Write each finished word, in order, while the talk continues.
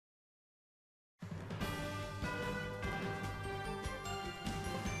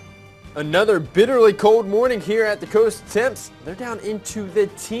Another bitterly cold morning here at the coast. Temps, they're down into the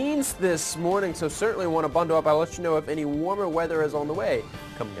teens this morning, so certainly want to bundle up. I'll let you know if any warmer weather is on the way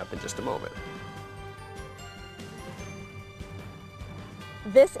coming up in just a moment.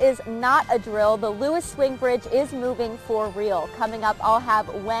 This is not a drill. The Lewis Swing Bridge is moving for real. Coming up, I'll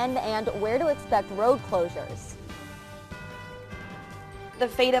have when and where to expect road closures. The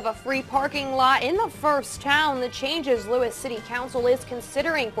fate of a free parking lot in the first town, the changes Lewis City Council is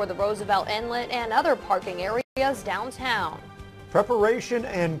considering for the Wrde-Ld Inlet and other parking areas downtown. Preparation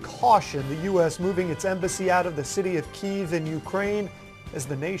and caution. The U.S. moving its embassy out of the city of Kyiv in Ukraine as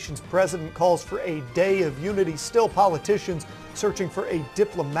the nation's president calls for a day of unity. Still, politicians searching for a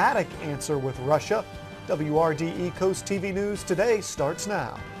diplomatic answer with Russia. WRDE Coast TV News Today starts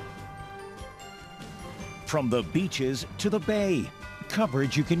now. From the beaches to the bay,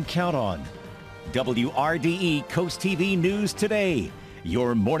 coverage you can count on. WRDE Coast TV News Today.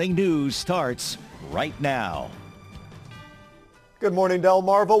 Your morning news starts right now. Good morning,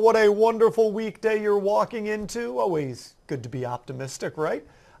 Delmarva. What a wonderful weekday you're walking into. Always good to be optimistic, right?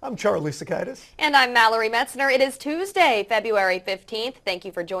 I'm Charlie Sakaitis. And I'm Mallory Metzner. It is Tuesday, February 15th. Thank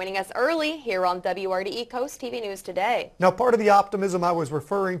you for joining us early here on WRDE Coast TV News Today. Now, part of the optimism I was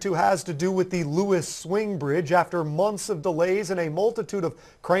referring to has to do with the Lewis Swing Bridge. After months of delays and a multitude of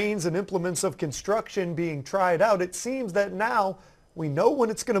cranes and implements of construction being tried out, it seems that now we know when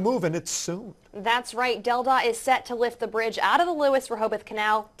it's going to move, and it's soon. That's right. Wrde-Ld is set to lift the bridge out of the Lewis-Rehoboth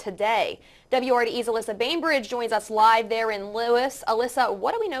Canal today. WRDE's Alyssa Bainbridge joins us live there in Lewis. Alyssa,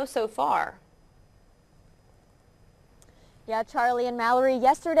 what do we know so far? Yeah, Charlie and Mallory,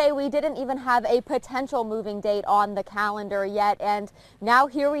 yesterday we didn't even have a potential moving date on the calendar yet, and now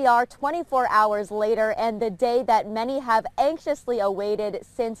here we are 24 hours later, and the day that many have anxiously awaited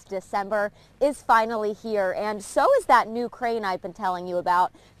since December is finally here, and so is that new crane I've been telling you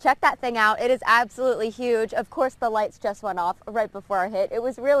about. Check that thing out. It is absolutely huge. Of course, the lights just went off right before I hit. It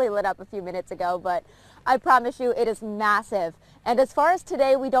was really lit up a few minutes ago, but I promise you it is massive. And as far as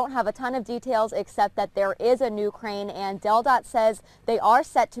today, we don't have a ton of details except that there is a new crane, and Wrde-Ld says they are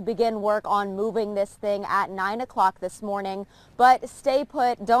set to begin work on moving this thing at 9 o'clock this morning. But stay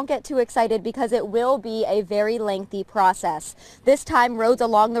put, don't get too excited because it will be a very lengthy process. This time, roads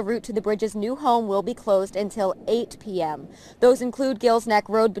along the route to the bridge's new home will be closed until 8 p.m. Those include Gills Neck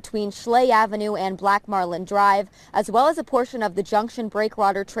Road between Schley Avenue and Black Marlin Drive, as well as a portion of the Junction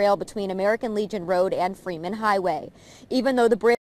Breakwater Trail between American Legion Road and Freeman Highway. Even though the bridge